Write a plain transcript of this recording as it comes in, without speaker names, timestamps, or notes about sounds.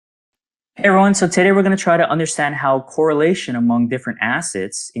Hey everyone, so today we're going to try to understand how correlation among different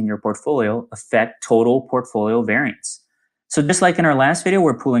assets in your portfolio affect total portfolio variance. So just like in our last video,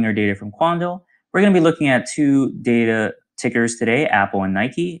 we're pulling our data from Quandl. We're going to be looking at two data tickers today, Apple and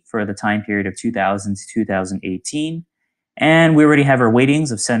Nike, for the time period of 2000 to 2018. And we already have our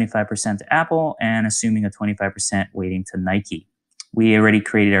weightings of 75% to Apple and assuming a 25% weighting to Nike. We already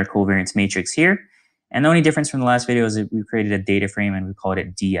created our covariance matrix here. And the only difference from the last video is that we created a data frame and we called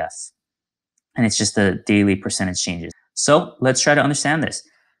it DF. And it's just the daily percentage changes. So let's try to understand this.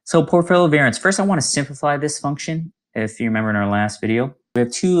 So portfolio variance. First, I want to simplify this function. If you remember in our last video, we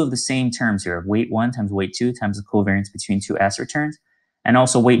have two of the same terms here, weight 1 times weight 2 times the covariance between two asset returns, and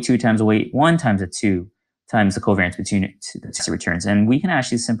also weight 2 times weight 1 times the 2 times the covariance between the asset returns. And we can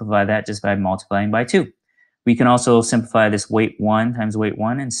actually simplify that just by multiplying by 2. We can also simplify this weight 1 times weight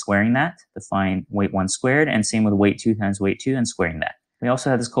 1 and squaring that to find weight 1 squared, and same with weight 2 times weight 2 and squaring that. We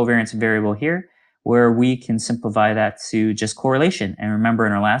also have this covariance variable here where we can simplify that to just correlation. And remember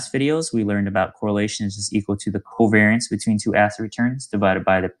in our last videos, we learned about correlation is just equal to the covariance between two asset returns divided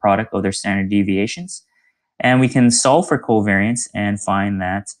by the product of their standard deviations. And we can solve for covariance and find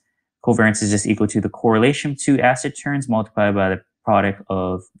that covariance is just equal to the correlation to asset returns multiplied by the product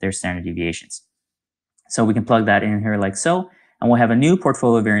of their standard deviations. So we can plug that in here like so, and we'll have a new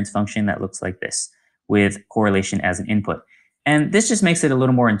portfolio variance function that looks like this with correlation as an input. And this just makes it a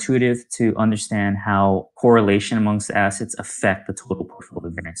little more intuitive to understand how correlation amongst the assets affect the total portfolio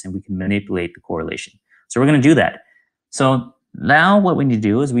variance, and we can manipulate the correlation. So we're going to do that. So now what we need to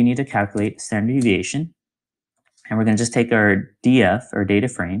do is we need to calculate standard deviation, and we're going to just take our DF, or data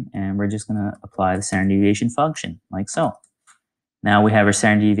frame, and we're just going to apply the standard deviation function like so. Now we have our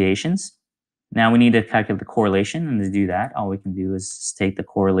standard deviations. Now we need to calculate the correlation, and to do that, all we can do is just take the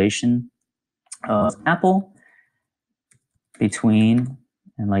correlation of Apple between,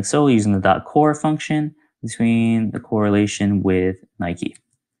 and like so, using the .core function between the correlation with Nike.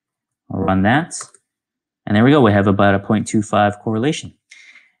 I'll run that. And there we go. We have about a 0.25 correlation.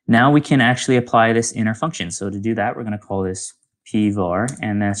 Now we can actually apply this in our function. So to do that, we're going to call this pvar,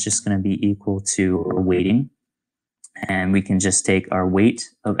 and that's just going to be equal to our weighting. And we can just take our weight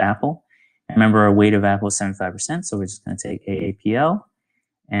of Apple. And remember, our weight of Apple is 75%. So we're just going to take AAPL,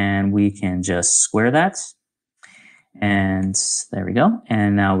 and we can just square that. And there we go.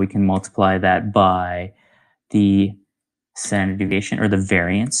 And now we can multiply that by the standard deviation, or the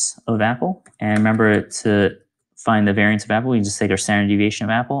variance of Apple. And remember, to find the variance of Apple, we can just take our standard deviation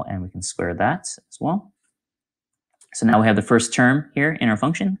of Apple and we can square that as well. So now we have the first term here in our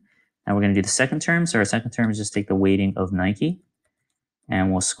function. Now we're going to do the second term. So our second term is just take the weighting of Nike, and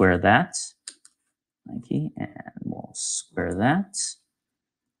we'll square that. Nike, and we'll square that.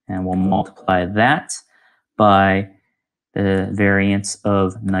 And we'll multiply that by the variance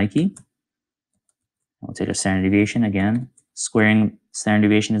of Nike. We'll take our standard deviation again. Squaring standard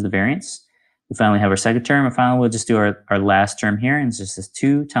deviation is the variance. We finally have our second term, and finally we'll just do our last term here, and it's just this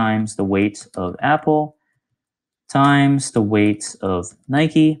 2 times the weight of Apple times the weight of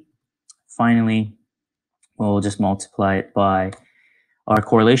Nike. Finally, we'll just multiply it by our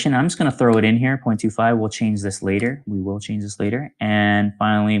correlation. I'm just going to throw it in here, 0.25. We'll change this later. We will change this later. And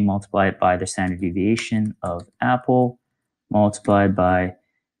finally, multiply it by the standard deviation of Apple multiplied by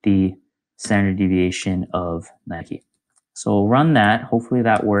the standard deviation of Nike. So we'll run that. Hopefully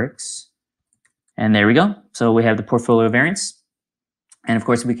that works. And there we go. So we have the portfolio variance. And of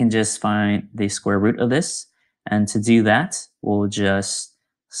course, we can just find the square root of this. And to do that, we'll just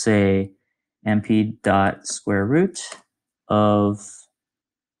say np dot square root of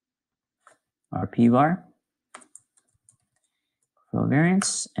our pvar.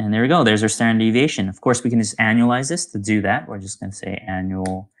 Variance, and there we go. There's our standard deviation. Of course, we can just annualize this. To do that, we're just going to say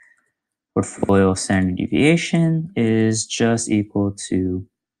annual portfolio standard deviation is just equal to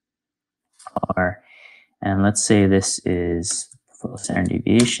R. And let's say this is portfolio standard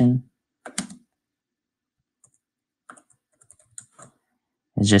deviation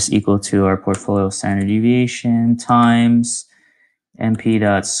is just equal to our portfolio standard deviation times np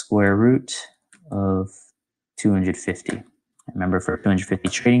dot square root of 250. Remember, for 250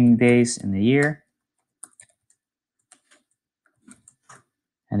 trading days in the year.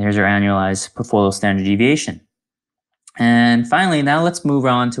 And there's our annualized portfolio standard deviation. And finally, now let's move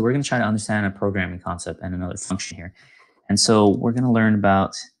on to, we're going to try to understand a programming concept and another function here. And so we're going to learn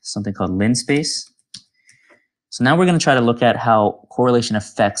about something called Linspace. So now we're going to try to look at how correlation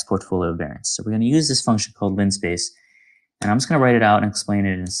affects portfolio variance. So we're going to use this function called Linspace. And I'm just going to write it out and explain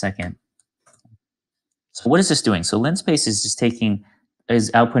it in a second. So what is this doing? So Linspace is just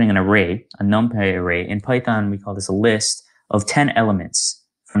outputting an array, a NumPy array. In Python, we call this a list of 10 elements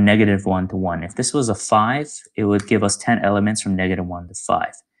from -1 to 1. If this was a 5, it would give us 10 elements from -1 to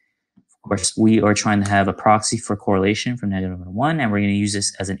 5. Of course, we are trying to have a proxy for correlation from -1 to 1, and we're going to use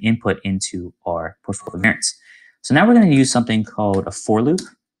this as an input into our portfolio variance. So now we're going to use something called a for loop.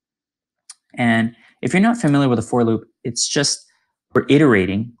 And if you're not familiar with a for loop, it's just we're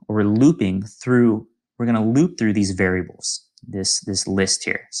iterating or we're looping through, we're going to loop through these variables, this list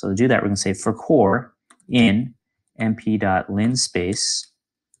here. So to do that, we're going to say for core in mp.linspace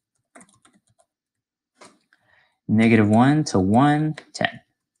 -1 to 1, 10.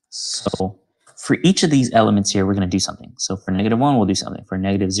 So for each of these elements here, we're going to do something. So for -1, we'll do something. For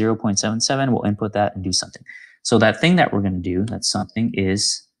 -0.77, we'll input that and do something. So that thing that we're going to do, that something,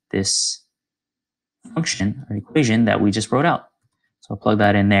 is this function or equation that we just wrote out. So I'll plug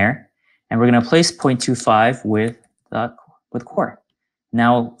that in there. And we're going to place 0.25 with core.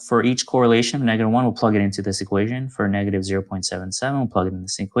 Now, for each correlation, -1, we'll plug it into this equation. For -0.77, we'll plug it in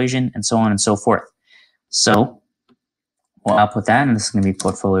this equation, and so on and so forth. So we'll output that, and this is going to be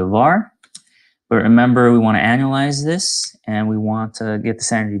portfolio var. But remember, we want to annualize this, and we want to get the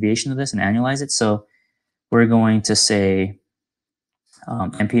standard deviation of this and annualize it. So we're going to say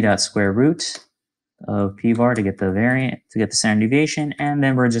mp.square root of p-var to get the variant, to get the standard deviation, and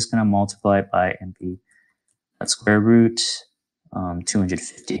then we're just going to multiply it by mp.square root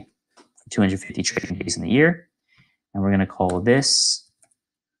 250 trading days in the year, and we're going to call this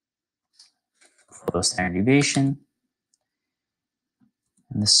portfolio standard deviation.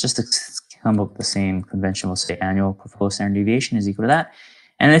 And this just to come up with the same convention, we'll say annual portfolio standard deviation is equal to that.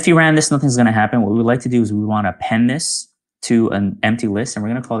 And if you ran this, nothing's going to happen. What we would like to do is we want to append this to an empty list, and we're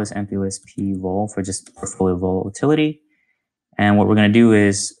going to call this empty list p-vol for just portfolio volatility. And what we're going to do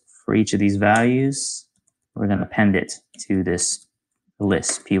is for each of these values, we're going to append it to this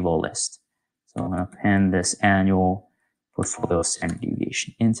list, p-vol list. So I'm going to append this annual portfolio standard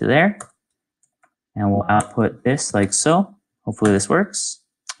deviation into there, and we'll output this like so. Hopefully this works.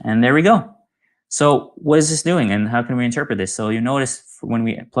 And there we go. So what is this doing, and how can we interpret this? So you notice when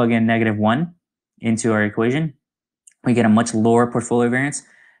we plug in -1 into our equation, we get a much lower portfolio variance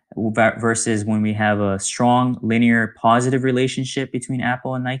versus when we have a strong linear positive relationship between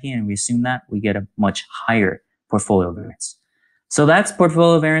Apple and Nike, and we assume that, we get a much higher portfolio variance. So that's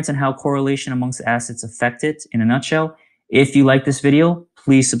portfolio variance and how correlation amongst assets affect it in a nutshell. If you like this video,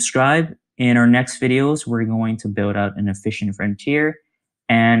 please subscribe. In our next videos, we're going to build out an efficient frontier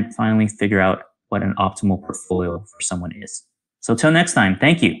and finally figure out what an optimal portfolio for someone is. So till next time,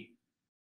 thank you.